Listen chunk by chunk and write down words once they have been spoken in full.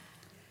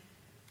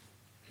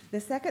The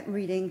second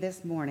reading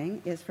this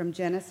morning is from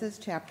Genesis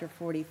chapter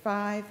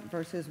 45,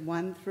 verses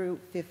 1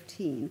 through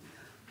 15,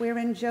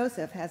 wherein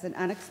Joseph has an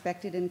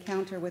unexpected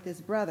encounter with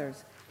his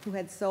brothers who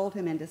had sold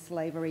him into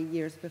slavery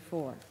years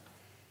before.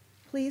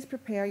 Please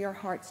prepare your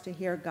hearts to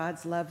hear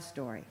God's love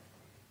story,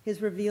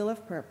 his reveal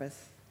of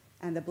purpose,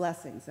 and the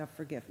blessings of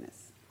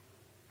forgiveness.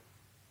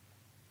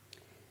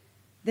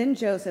 Then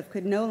Joseph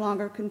could no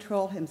longer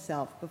control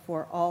himself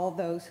before all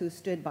those who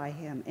stood by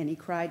him, and he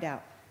cried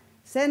out,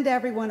 "Send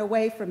everyone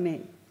away from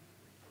me."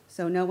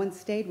 So no one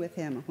stayed with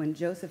him when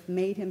Joseph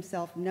made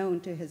himself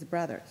known to his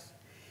brothers.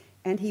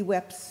 And he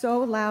wept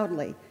so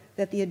loudly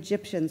that the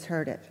Egyptians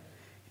heard it,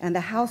 and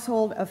the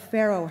household of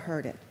Pharaoh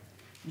heard it.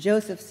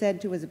 Joseph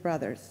said to his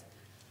brothers,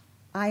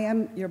 "I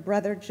am your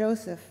brother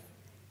Joseph.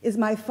 Is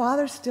my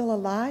father still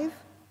alive?"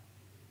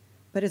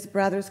 But his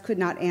brothers could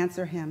not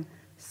answer him,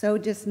 so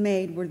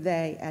dismayed were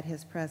they at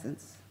his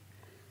presence.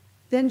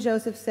 Then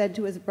Joseph said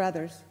to his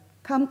brothers,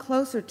 "Come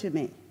closer to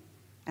me."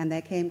 And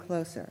they came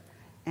closer.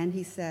 And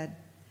he said,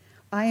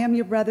 "I am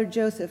your brother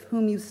Joseph,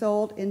 whom you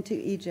sold into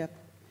Egypt.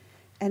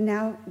 And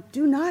now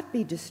do not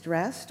be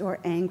distressed or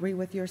angry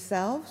with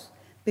yourselves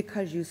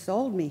because you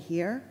sold me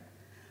here.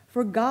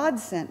 For God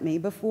sent me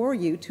before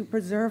you to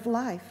preserve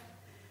life.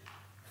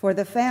 For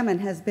the famine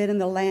has been in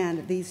the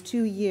land these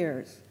 2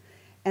 years,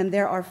 and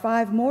there are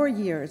 5 more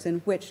years in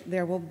which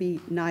there will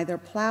be neither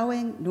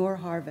plowing nor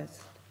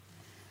harvest.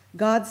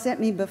 God sent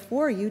me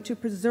before you to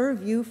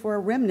preserve you for a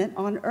remnant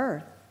on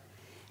earth,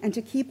 and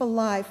to keep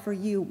alive for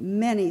you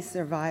many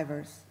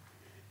survivors.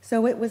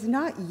 So it was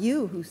not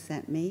you who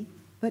sent me,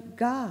 but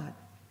God.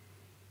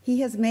 He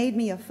has made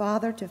me a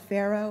father to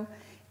Pharaoh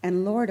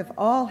and lord of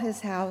all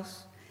his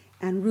house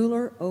and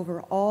ruler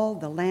over all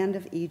the land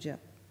of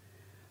Egypt.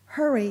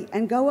 Hurry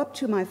and go up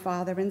to my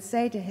father and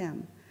say to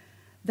him,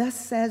 'Thus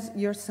says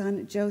your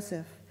son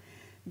Joseph,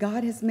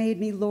 God has made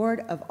me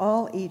lord of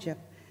all Egypt.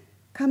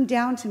 Come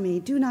down to me,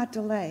 do not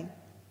delay.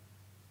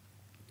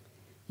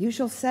 You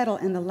shall settle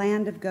in the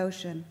land of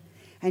Goshen,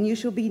 and you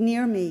shall be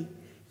near me,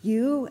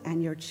 you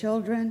and your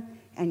children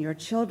and your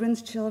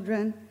children's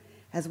children,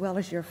 as well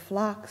as your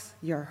flocks,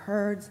 your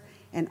herds,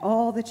 and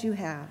all that you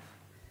have.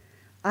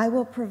 I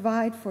will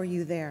provide for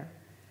you there,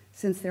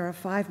 since there are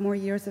 5 more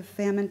years of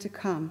famine to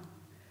come,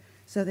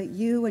 so that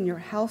you and your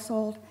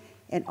household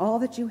and all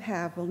that you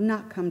have will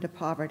not come to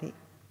poverty.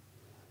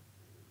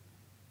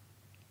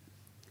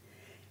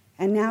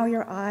 And now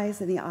your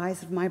eyes and the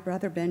eyes of my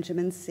brother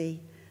Benjamin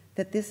see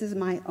that this is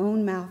my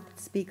own mouth that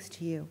speaks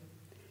to you.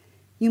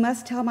 You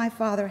must tell my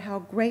father how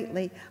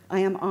greatly I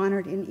am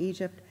honored in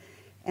Egypt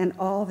and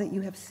all that you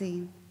have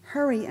seen.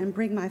 Hurry and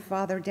bring my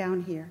father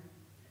down here."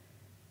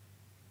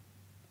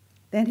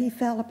 Then he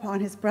fell upon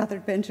his brother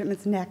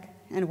Benjamin's neck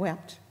and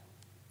wept.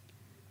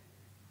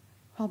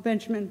 While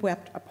Benjamin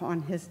wept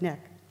upon his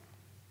neck,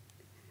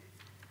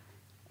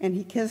 and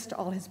he kissed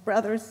all his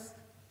brothers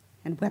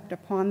and wept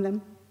upon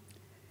them.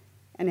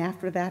 And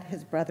after that,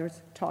 his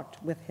brothers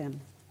talked with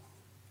him.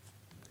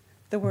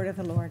 The word of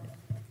the Lord.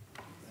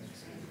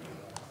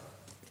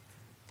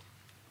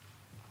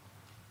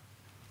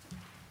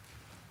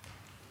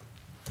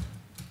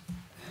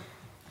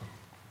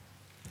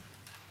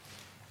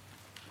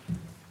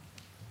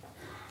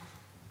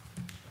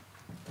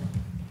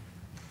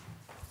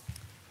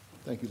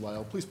 Thank you,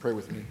 Lyle. Please pray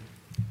with me.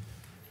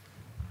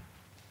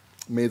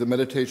 May the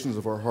meditations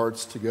of our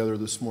hearts together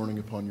this morning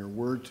upon your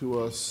word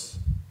to us,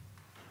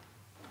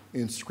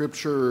 in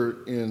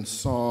scripture, in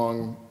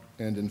song,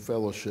 and in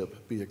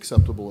fellowship, be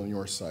acceptable in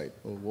your sight,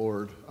 O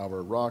Lord,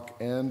 our rock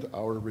and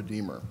our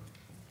Redeemer.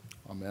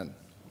 Amen.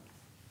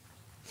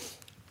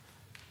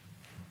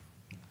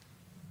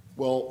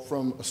 Well,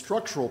 from a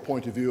structural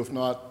point of view, if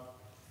not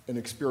an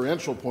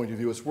experiential point of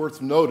view, it's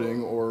worth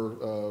noting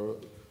or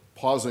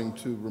pausing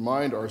to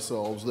remind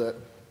ourselves that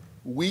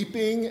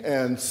weeping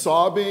and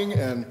sobbing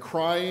and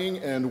crying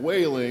and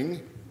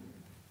wailing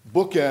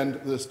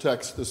bookend this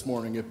text this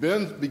morning. It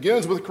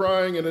begins with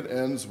crying and it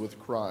ends with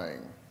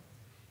crying.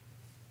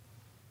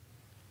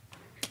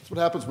 That's what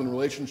happens when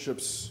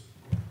relationships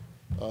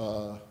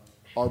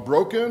are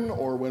broken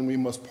or when we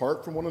must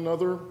part from one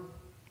another.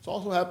 It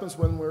also happens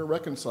when we're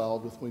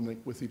reconciled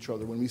with each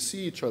other, when we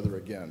see each other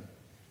again.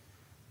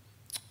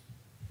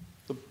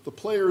 The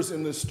players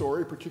in this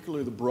story,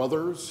 particularly the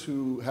brothers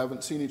who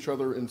haven't seen each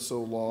other in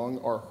so long,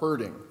 are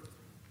hurting.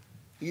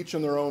 Each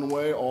in their own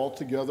way, all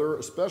together,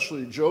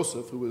 especially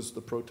Joseph, who is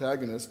the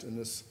protagonist in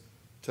this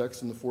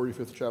text in the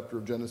 45th chapter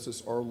of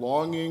Genesis, are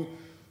longing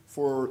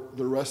for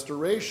the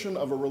restoration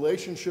of a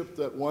relationship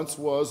that once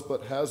was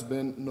but has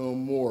been no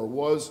more,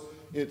 was,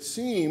 it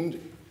seemed,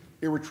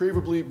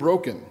 irretrievably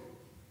broken.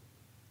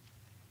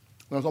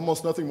 There's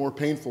almost nothing more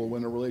painful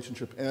when a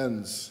relationship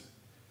ends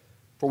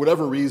for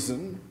whatever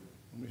reason,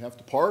 when we have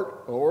to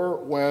part, or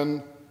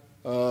when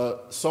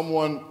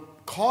someone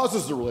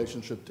causes the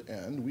relationship to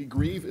end. We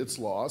grieve its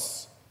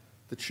loss,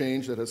 the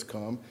change that has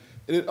come.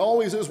 And it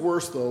always is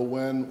worse, though,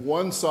 when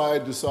one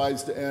side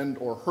decides to end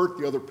or hurt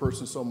the other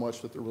person so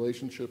much that the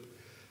relationship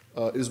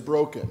is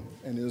broken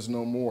and is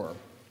no more.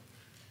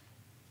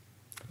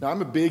 Now,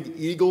 I'm a big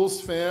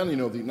Eagles fan, you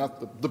know,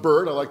 not the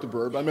bird, I like the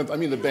bird, but I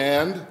mean the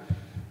band.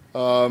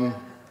 I'm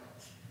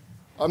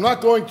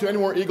not going to any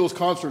more Eagles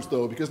concerts,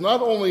 though, because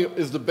not only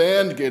is the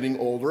band getting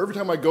older, every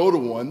time I go to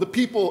one, the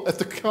people at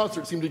the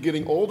concert seem to be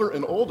getting older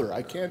and older.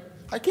 I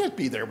can't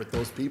be there with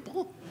those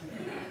people.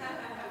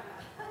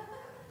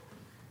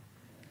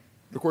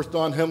 Of course,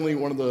 Don Henley,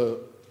 one of the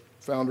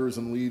founders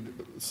and lead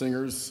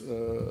singers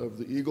of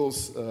the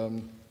Eagles,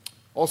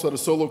 also had a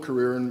solo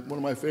career, and one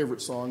of my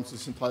favorite songs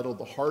is entitled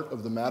 "The Heart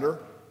of the Matter."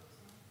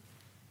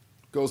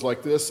 It goes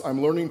like this: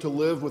 I'm learning to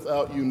live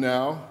without you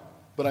now,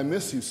 but I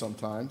miss you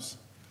sometimes.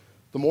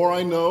 The more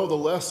I know, the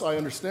less I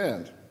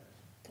understand.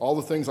 All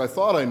the things I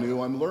thought I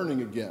knew, I'm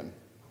learning again.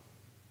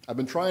 I've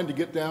been trying to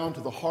get down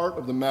to the heart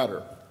of the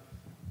matter,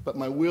 but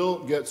my will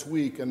gets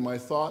weak and my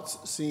thoughts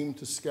seem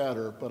to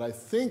scatter. But I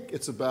think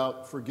it's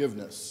about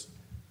forgiveness.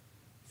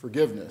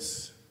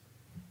 Forgiveness,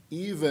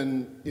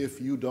 even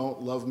if you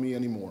don't love me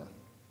anymore.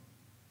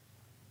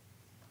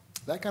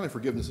 That kind of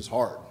forgiveness is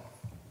hard.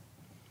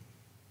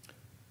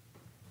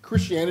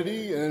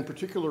 Christianity, and in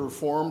particular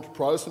Reformed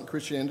Protestant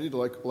Christianity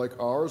like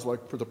ours,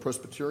 like for the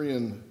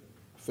Presbyterian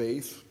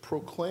faith,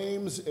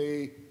 proclaims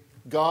a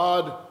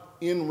God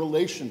in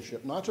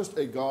relationship, not just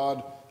a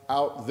God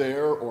out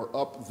there or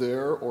up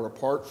there or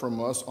apart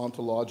from us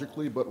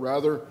ontologically, but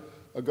rather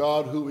a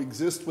God who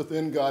exists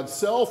within God's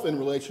self in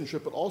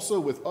relationship, but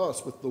also with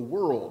us, with the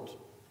world.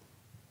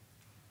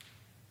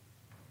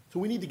 So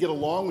we need to get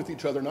along with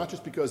each other, not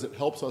just because it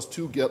helps us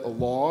to get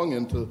along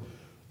and to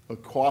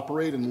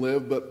cooperate and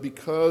live, but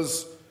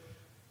because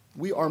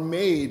we are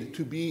made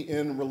to be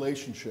in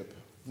relationship,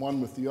 one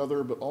with the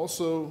other, but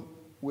also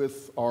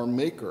with our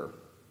Maker,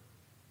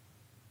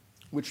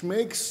 which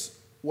makes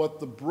what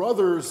the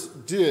brothers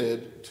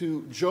did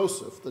to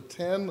Joseph, the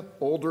 10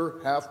 older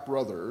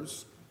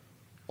half-brothers,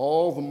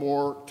 all the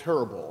more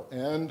terrible,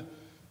 and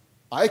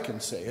I can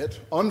say it,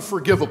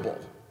 unforgivable,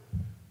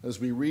 as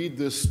we read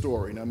this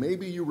story. Now,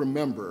 maybe you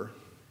remember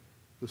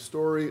the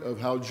story of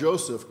how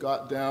Joseph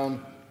got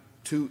down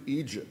to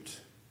Egypt.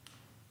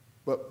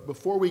 But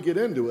before we get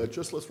into it,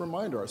 just let's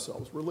remind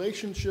ourselves,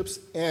 relationships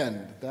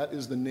end. That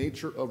is the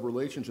nature of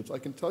relationships. I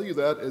can tell you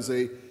that as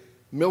a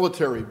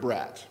military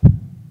brat.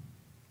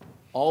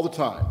 All the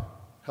time.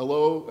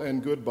 Hello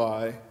and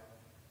goodbye.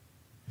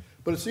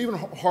 But it's even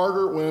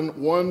harder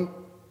when one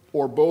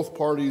or both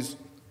parties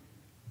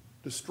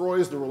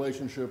destroys the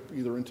relationship,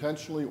 either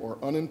intentionally or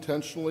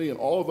unintentionally. And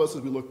all of us,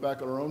 as we look back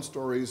at our own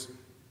stories,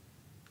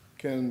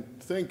 can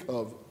think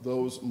of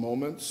those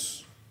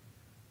moments.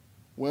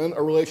 When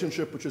a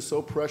relationship which is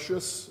so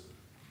precious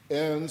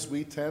ends,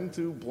 we tend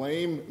to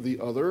blame the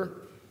other.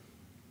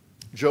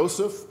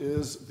 Joseph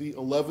is the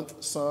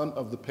 11th son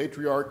of the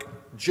patriarch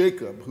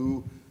Jacob,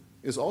 who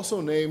is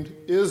also named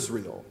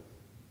Israel,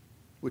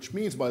 which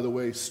means, by the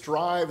way,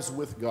 strives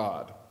with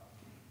God.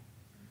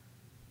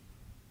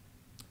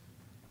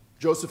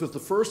 Joseph is the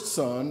first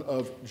son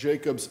of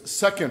Jacob's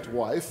second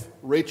wife,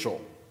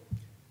 Rachel.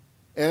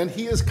 And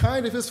he is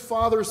kind of his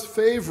father's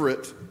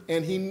favorite,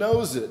 and he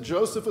knows it.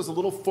 Joseph is a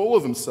little full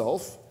of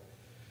himself,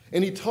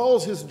 and he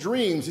tells his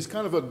dreams, he's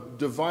kind of a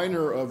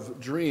diviner of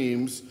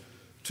dreams,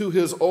 to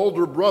his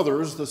older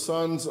brothers, the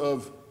sons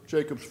of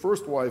Jacob's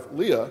first wife,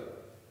 Leah,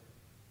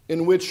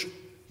 in which,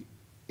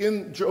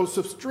 in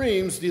Joseph's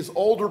dreams, these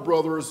older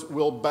brothers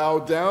will bow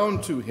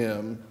down to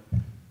him,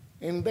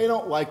 and they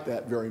don't like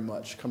that very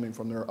much, coming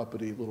from their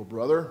uppity little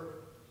brother.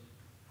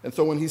 And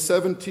so when he's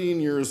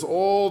 17 years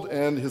old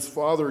and his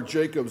father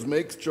Jacob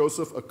makes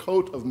Joseph a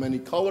coat of many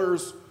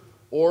colors,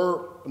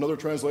 or another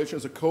translation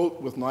is a coat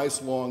with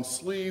nice long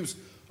sleeves,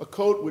 a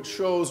coat which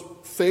shows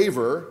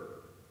favor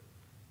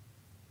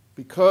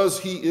because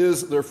he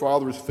is their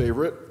father's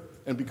favorite,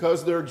 and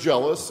because they're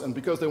jealous, and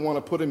because they want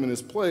to put him in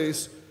his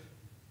place,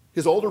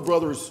 his older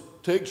brothers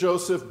take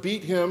Joseph,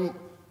 beat him,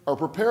 are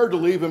prepared to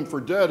leave him for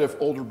dead if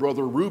older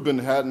brother Reuben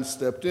hadn't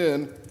stepped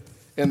in,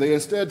 and they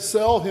instead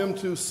sell him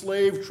to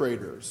slave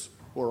traders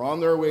who are on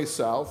their way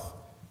south.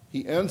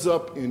 He ends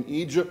up in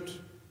Egypt.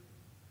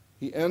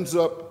 He ends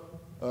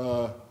up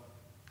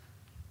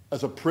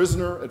as a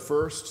prisoner at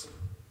first.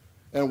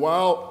 And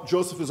while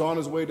Joseph is on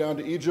his way down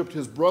to Egypt,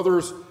 his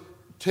brothers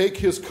take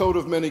his coat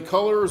of many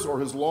colors, or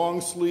his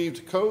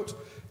long-sleeved coat.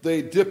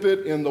 They dip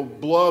it in the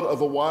blood of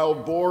a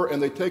wild boar,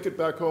 and they take it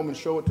back home and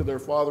show it to their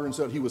father and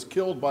said he was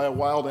killed by a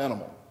wild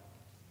animal.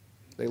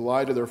 They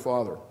lie to their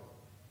father.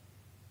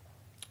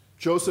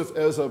 Joseph,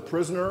 as a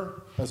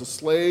prisoner, as a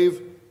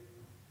slave,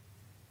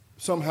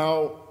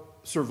 somehow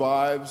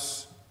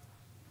survives.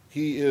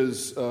 He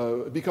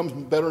becomes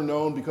better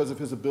known because of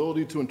his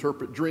ability to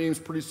interpret dreams.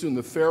 Pretty soon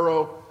the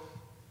Pharaoh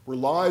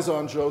relies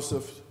on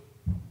Joseph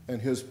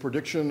and his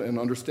prediction and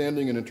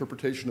understanding and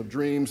interpretation of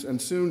dreams.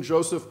 And soon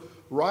Joseph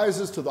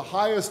rises to the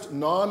highest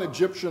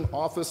non-Egyptian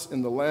office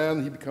in the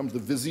land. He becomes the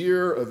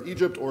vizier of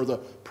Egypt, or the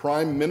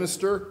prime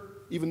minister,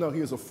 even though he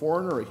is a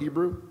foreigner, a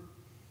Hebrew.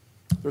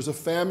 There's a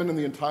famine in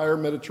the entire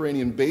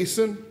Mediterranean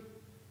basin,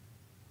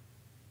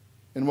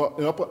 and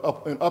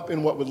up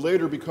in what would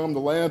later become the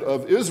land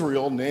of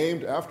Israel,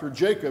 named after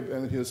Jacob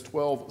and his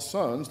 12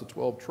 sons, the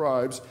 12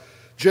 tribes.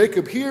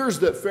 Jacob hears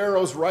that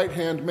Pharaoh's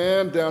right-hand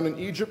man down in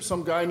Egypt,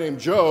 some guy named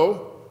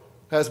Joe,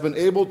 has been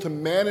able to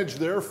manage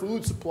their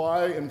food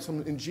supply in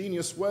some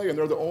ingenious way, and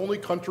they're the only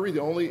country, the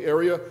only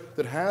area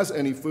that has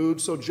any food.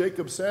 So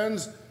Jacob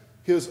sends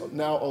his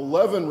now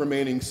 11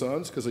 remaining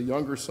sons, because a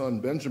younger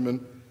son,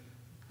 Benjamin,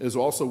 is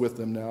also with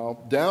them now,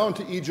 down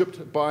to Egypt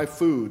to buy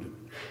food.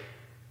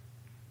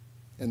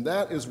 And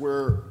that is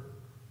where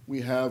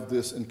we have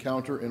this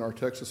encounter in our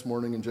text this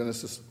morning in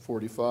Genesis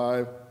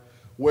 45,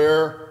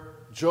 where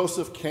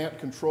Joseph can't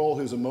control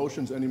his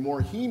emotions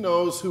anymore. He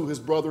knows who his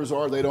brothers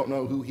are. They don't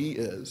know who he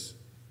is.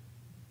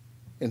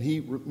 And he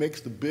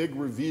makes the big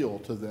reveal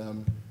to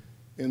them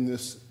in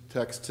this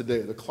text today,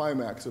 the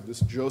climax of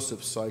this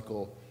Joseph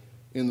cycle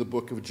in the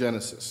book of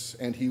Genesis.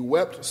 And he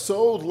wept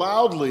so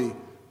loudly,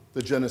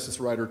 the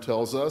Genesis writer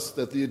tells us,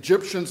 that the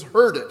Egyptians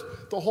heard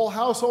it. The whole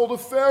household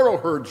of Pharaoh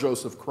heard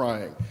Joseph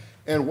crying.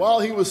 And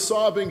while he was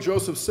sobbing,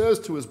 Joseph says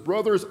to his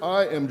brothers,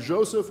 "I am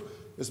Joseph.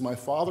 Is my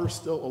father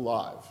still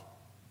alive?"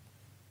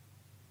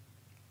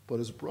 But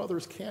his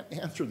brothers can't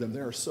answer them. They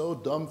are so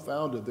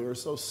dumbfounded. They are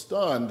so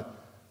stunned.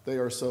 They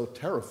are so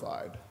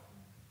terrified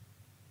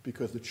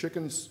because the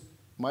chickens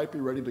might be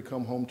ready to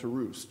come home to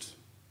roost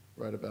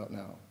right about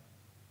now.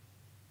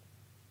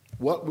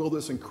 What will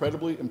this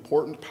incredibly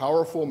important,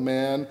 powerful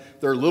man,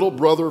 their little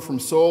brother from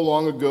so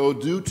long ago,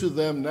 do to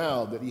them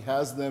now that he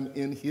has them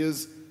in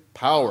his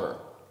power?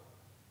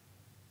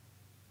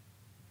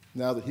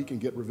 Now that he can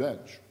get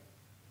revenge.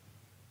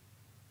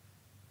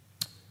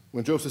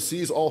 When Joseph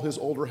sees all his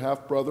older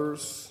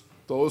half-brothers,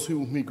 those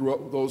whom he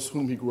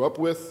grew up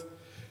with,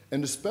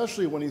 and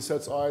especially when he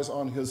sets eyes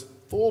on his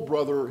full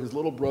brother, his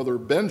little brother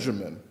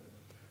Benjamin,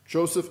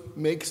 Joseph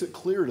makes it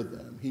clear to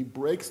them. He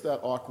breaks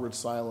that awkward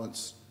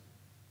silence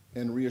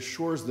and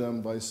reassures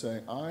them by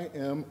saying, "I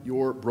am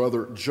your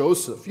brother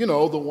Joseph. You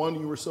know, the one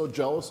you were so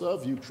jealous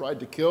of, you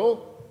tried to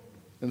kill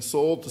and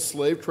sold to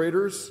slave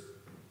traders."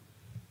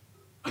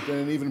 But then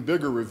an even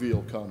bigger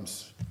reveal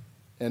comes.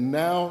 "And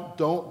now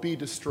don't be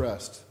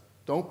distressed.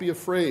 Don't be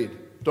afraid.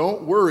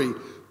 Don't worry.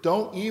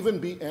 Don't even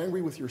be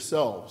angry with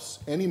yourselves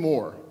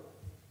anymore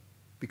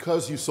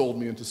because you sold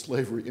me into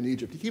slavery in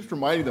Egypt." He keeps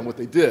reminding them what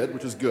they did,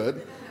 which is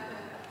good.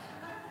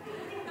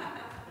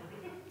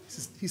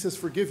 He says,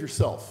 "Forgive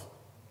yourself.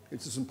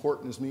 It's as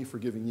important as me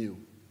forgiving you."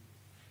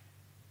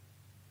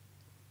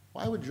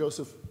 Why would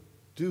Joseph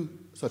do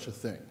such a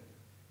thing?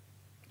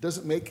 It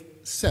doesn't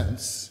make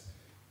sense.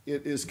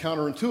 It is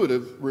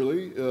counterintuitive,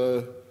 really,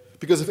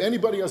 because if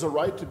anybody has a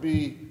right to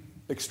be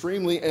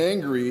extremely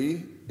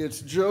angry,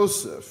 it's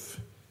Joseph.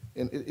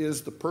 And it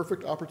is the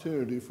perfect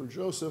opportunity for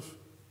Joseph,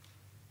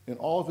 in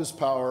all of his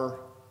power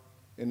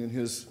and in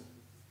his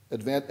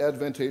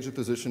advantageous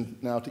position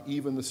now, to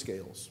even the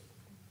scales,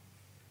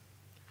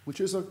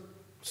 which is a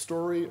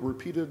story, a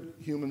repeated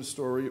human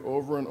story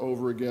over and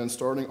over again,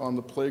 starting on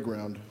the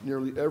playground.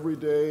 Nearly every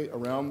day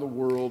around the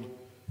world,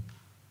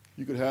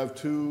 you could have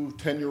two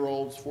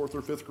 10-year-olds, 4th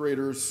or 5th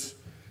graders,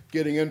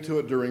 getting into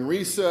it during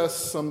recess.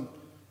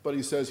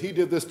 Somebody says, "He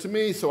did this to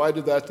me, so I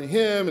did that to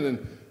him,"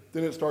 and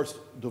then it starts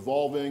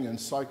devolving and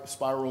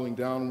spiraling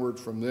downward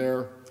from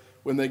there.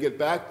 When they get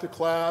back to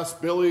class,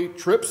 Billy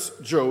trips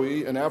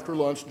Joey, and after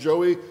lunch,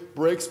 Joey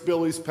breaks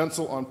Billy's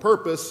pencil on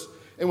purpose.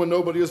 And when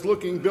nobody is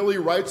looking, Billy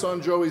writes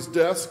on Joey's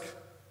desk,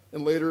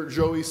 and later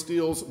Joey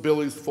steals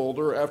Billy's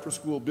folder. After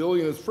school,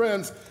 Billy and his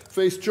friends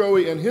face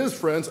Joey and his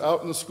friends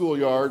out in the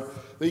schoolyard.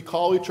 They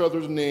call each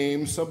other's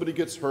names, somebody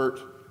gets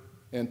hurt,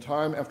 and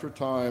time after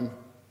time,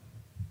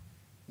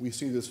 we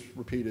see this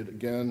repeated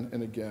again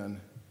and again,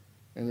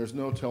 and there's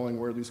no telling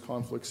where these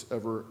conflicts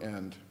ever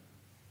end.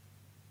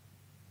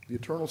 The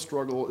eternal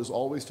struggle is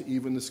always to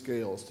even the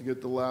scales, to get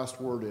the last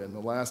word in,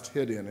 the last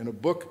hit in. In a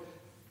book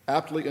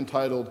aptly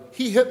entitled,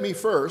 "He Hit Me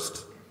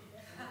First,"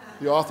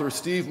 the author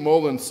Steve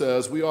Mullen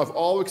says, "We have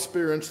all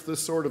experienced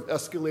this sort of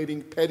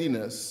escalating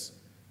pettiness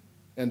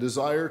and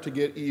desire to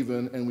get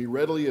even, and we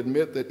readily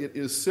admit that it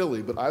is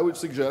silly. But I would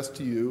suggest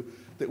to you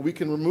that we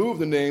can remove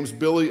the names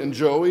Billy and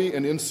Joey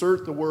and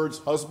insert the words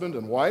husband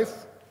and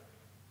wife,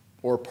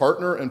 or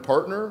partner and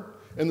partner,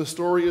 and the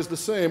story is the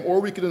same. Or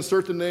we could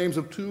insert the names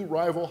of two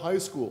rival high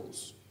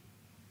schools."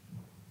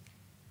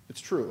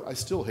 It's true, I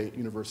still hate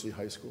University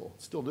High School,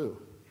 still do.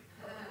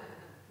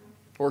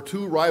 Or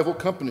two rival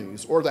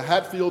companies, or the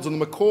Hatfields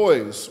and the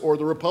McCoys, or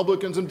the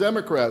Republicans and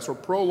Democrats, or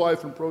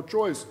pro-life and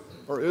pro-choice,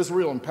 or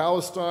Israel and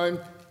Palestine,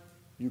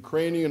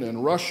 Ukrainian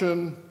and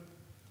Russian,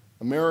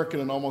 American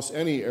and almost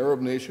any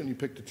Arab nation you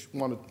pick to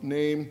want to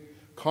name.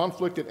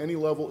 Conflict at any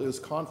level is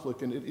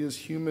conflict, and it is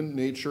human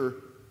nature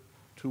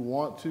to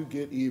want to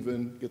get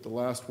even, get the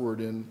last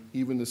word in,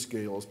 even the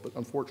scales. But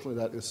unfortunately,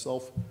 that is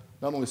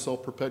not only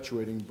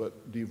self-perpetuating,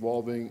 but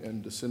devolving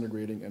and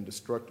disintegrating and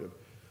destructive.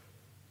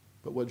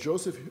 But what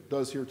Joseph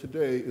does here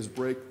today is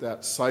break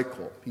that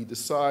cycle. He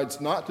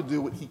decides not to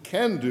do what he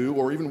can do,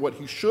 or even what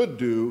he should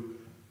do,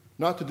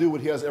 not to do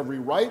what he has every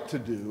right to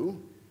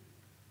do,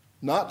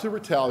 not to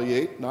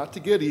retaliate, not to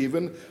get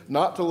even,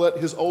 not to let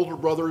his older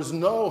brothers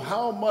know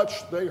how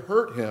much they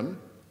hurt him,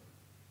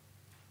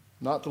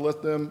 not to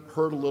let them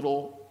hurt a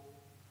little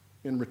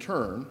in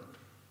return,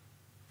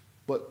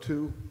 but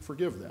to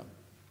forgive them.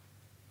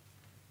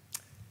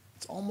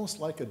 It's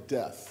almost like a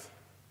death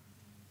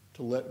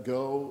to let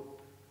go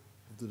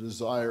of the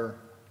desire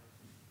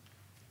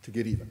to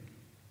get even,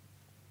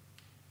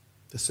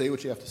 to say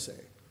what you have to say.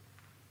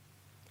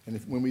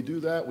 And when we do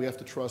that, we have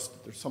to trust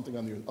that there's something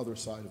on the other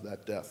side of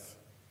that death.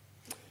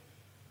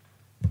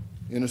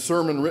 In a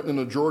sermon written in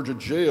a Georgia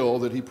jail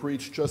that he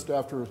preached just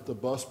after the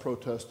bus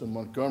protest in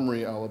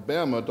Montgomery,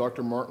 Alabama,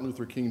 Dr. Martin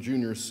Luther King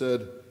Jr.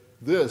 said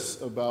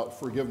this about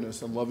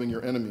forgiveness and loving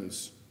your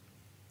enemies.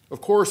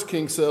 Of course,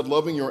 King said,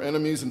 loving your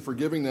enemies and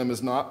forgiving them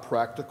is not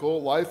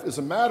practical. Life is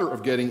a matter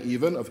of getting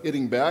even, of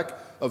hitting back,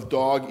 of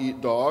dog eat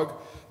dog.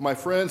 My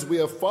friends, we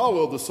have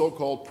followed the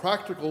so-called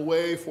practical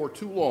way for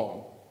too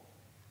long.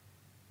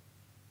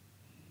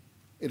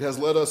 It has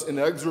led us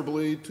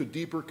inexorably to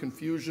deeper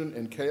confusion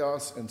and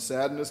chaos and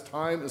sadness.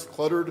 Time is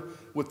cluttered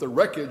with the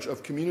wreckage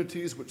of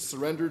communities which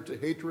surrendered to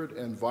hatred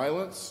and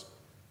violence.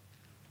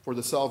 For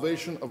the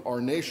salvation of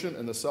our nation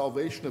and the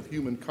salvation of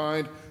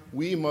humankind,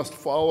 we must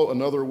follow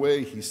another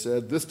way, he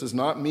said. This does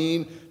not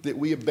mean that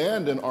we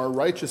abandon our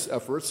righteous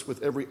efforts.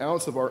 With every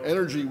ounce of our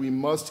energy, we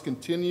must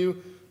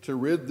continue to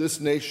rid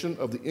this nation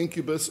of the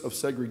incubus of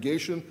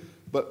segregation,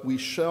 but we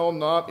shall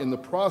not in the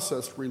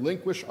process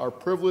relinquish our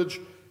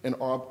privilege and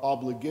our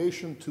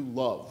obligation to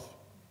love.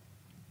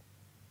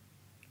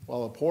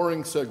 While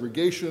abhorring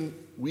segregation,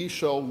 we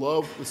shall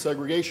love the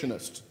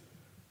segregationist.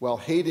 While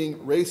hating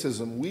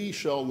racism, we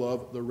shall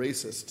love the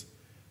racist.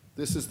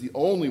 This is the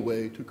only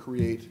way to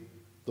create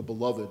the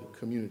beloved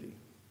community.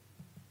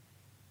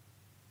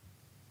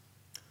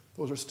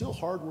 Those are still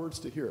hard words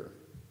to hear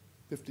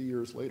 50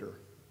 years later.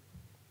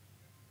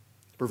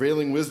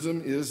 Prevailing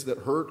wisdom is that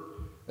hurt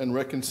and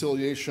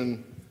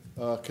reconciliation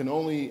can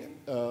only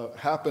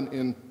happen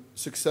in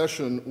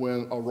succession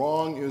when a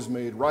wrong is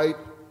made right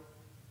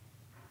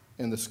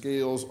and the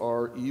scales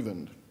are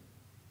evened.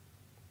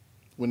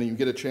 When you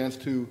get a chance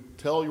to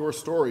tell your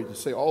story, to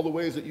say all the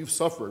ways that you've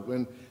suffered,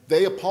 when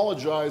they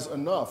apologize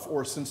enough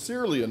or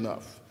sincerely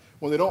enough,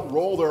 when they don't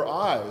roll their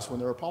eyes when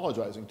they're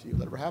apologizing to you.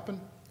 That ever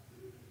happen?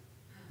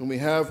 When we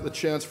have the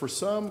chance for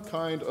some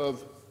kind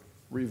of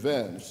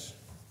revenge,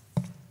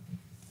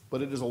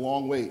 but it is a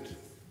long wait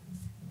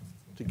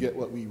to get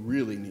what we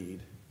really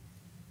need.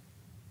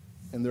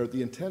 And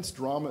the intense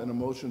drama and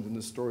emotions in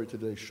this story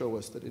today show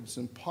us that it's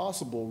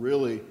impossible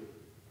really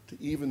to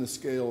even the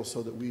scale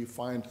so that we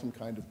find some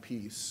kind of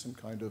peace, some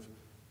kind of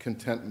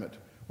contentment.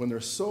 When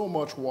there's so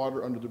much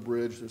water under the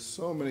bridge, there's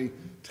so many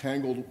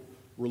tangled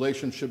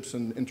relationships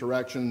and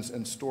interactions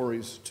and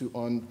stories to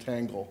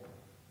untangle.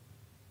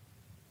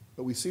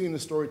 What we see in the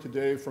story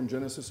today from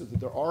Genesis is that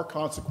there are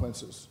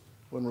consequences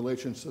when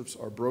relationships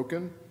are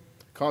broken,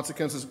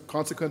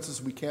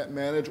 consequences we can't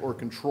manage or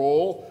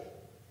control.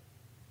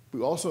 We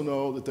also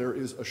know that there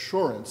is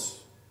assurance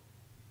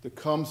that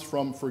comes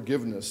from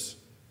forgiveness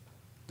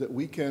that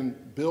we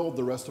can build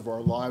the rest of our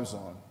lives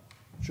on.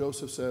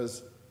 Joseph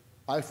says,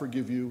 I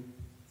forgive you,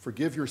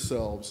 forgive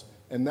yourselves,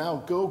 and now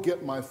go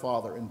get my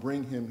father and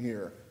bring him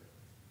here.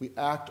 We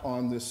act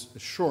on this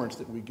assurance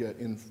that we get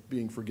in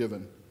being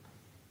forgiven.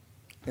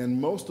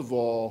 And most of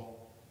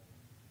all,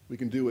 we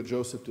can do what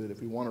Joseph did. If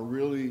we want to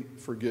really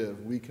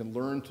forgive, we can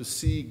learn to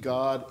see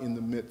God in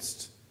the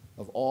midst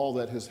of all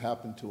that has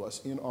happened to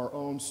us in our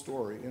own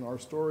story, in our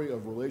story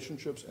of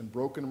relationships and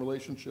broken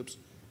relationships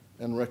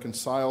and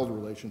reconciled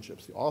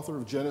relationships. The author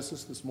of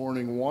Genesis this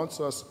morning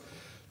wants us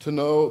to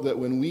know that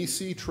when we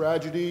see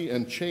tragedy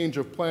and change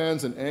of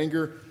plans and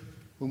anger,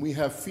 when we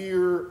have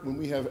fear, when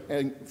we have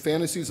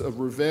fantasies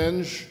of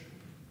revenge,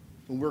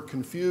 when we're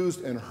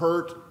confused and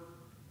hurt,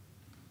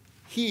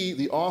 he,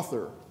 the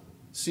author,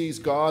 sees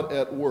God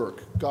at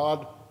work.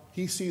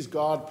 He sees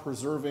God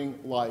preserving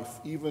life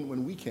even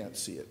when we can't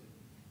see it.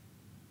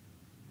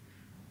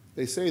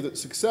 They say that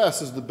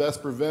success is the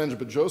best revenge,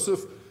 but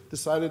Joseph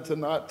decided to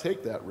not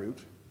take that route.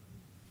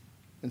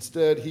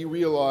 Instead, he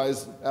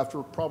realized,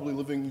 after probably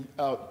living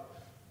out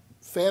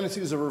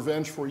fantasies of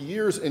revenge for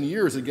years and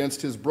years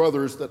against his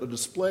brothers, that a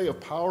display of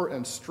power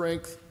and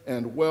strength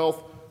and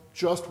wealth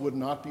just would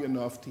not be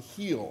enough to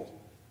heal.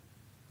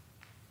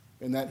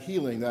 And that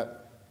healing,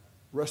 that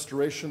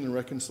restoration and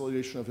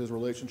reconciliation of his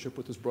relationship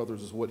with his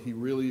brothers is what he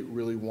really,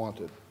 really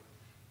wanted.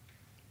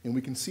 And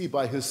we can see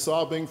by his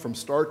sobbing from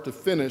start to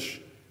finish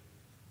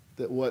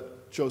that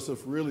what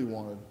Joseph really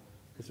wanted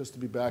was just to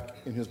be back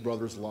in his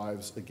brothers'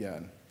 lives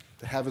again,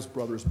 to have his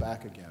brothers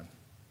back again.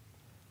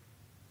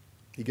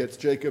 He gets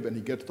Jacob and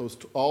he gets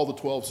all the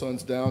 12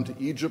 sons down to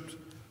Egypt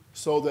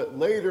so that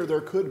later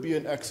there could be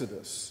an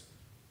exodus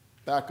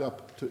back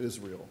up to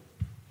Israel.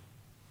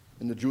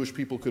 And the Jewish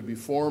people could be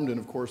formed. And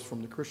of course,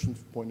 from the Christian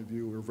point of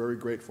view, we're very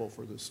grateful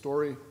for this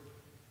story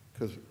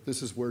because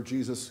this is where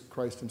Jesus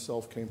Christ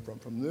himself came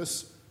from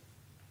this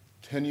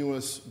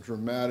tenuous,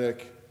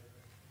 dramatic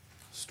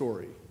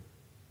story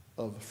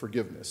of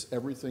forgiveness.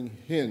 Everything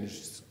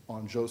hinged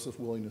on Joseph's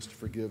willingness to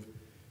forgive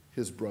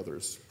his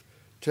brothers.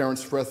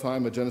 Terence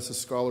Fretheim, a Genesis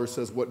scholar,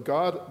 says, what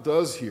God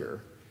does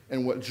here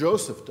and what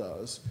Joseph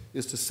does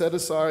is to set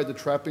aside the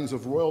trappings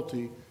of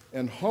royalty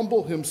and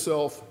humble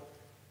himself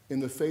in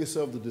the face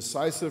of the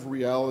decisive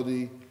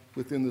reality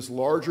within this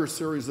larger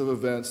series of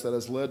events that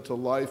has led to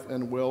life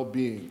and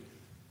well-being.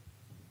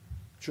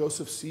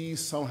 Joseph sees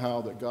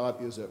somehow that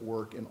God is at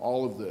work in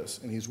all of this,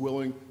 and he's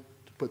willing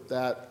to put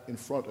that in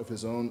front of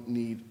his own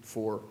need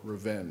for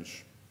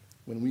revenge.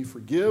 When we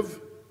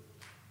forgive,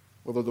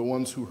 whether the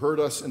ones who hurt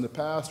us in the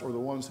past or the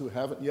ones who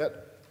haven't yet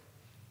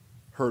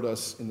hurt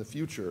us in the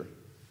future,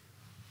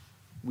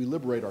 we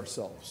liberate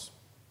ourselves,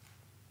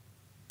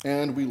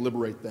 and we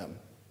liberate them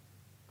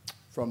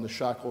from the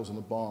shackles and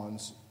the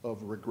bonds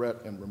of regret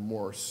and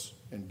remorse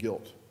and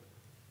guilt.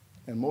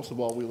 And most of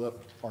all, we let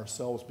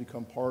ourselves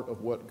become part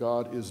of what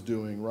God is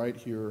doing right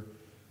here,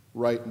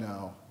 right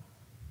now,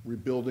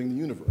 rebuilding the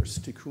universe,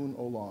 tikkun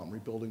olam,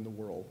 rebuilding the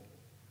world.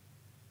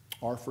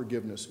 Our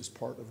forgiveness is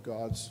part of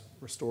God's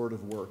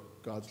restorative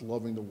work, God's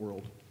loving the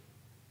world,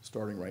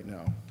 starting right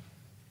now.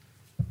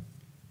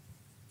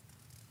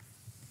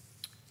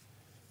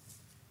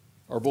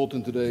 Our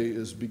bulletin today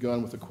is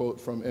begun with a quote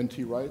from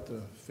N.T. Wright, the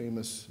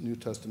famous New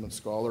Testament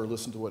scholar.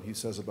 Listen to what he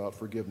says about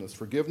forgiveness.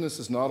 Forgiveness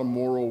is not a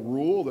moral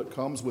rule that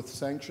comes with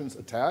sanctions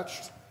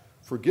attached.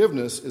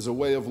 Forgiveness is a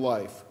way of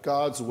life,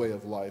 God's way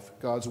of life,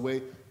 God's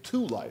way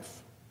to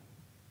life.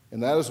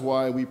 And that is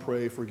why we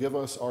pray, forgive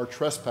us our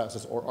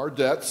trespasses or our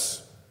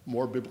debts,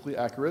 more biblically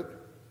accurate,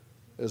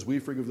 as we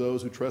forgive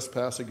those who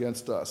trespass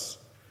against us.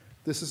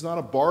 This is not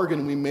a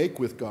bargain we make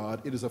with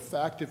God. It is a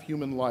fact of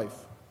human life,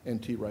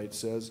 N.T. Wright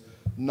says.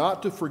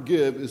 Not to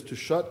forgive is to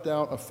shut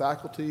down a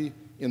faculty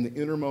in the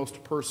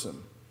innermost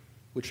person,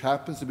 which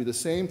happens to be the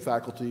same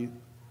faculty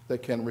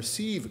that can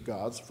receive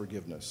God's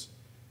forgiveness.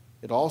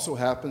 It also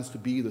happens to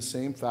be the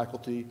same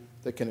faculty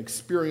that can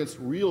experience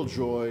real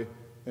joy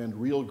and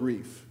real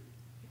grief.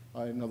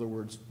 In other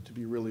words, to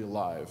be really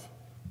alive.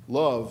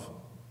 Love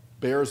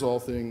bears all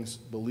things,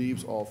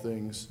 believes all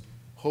things,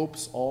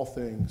 hopes all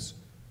things,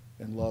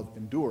 and love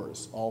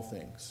endures all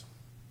things.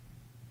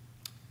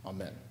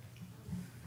 Amen.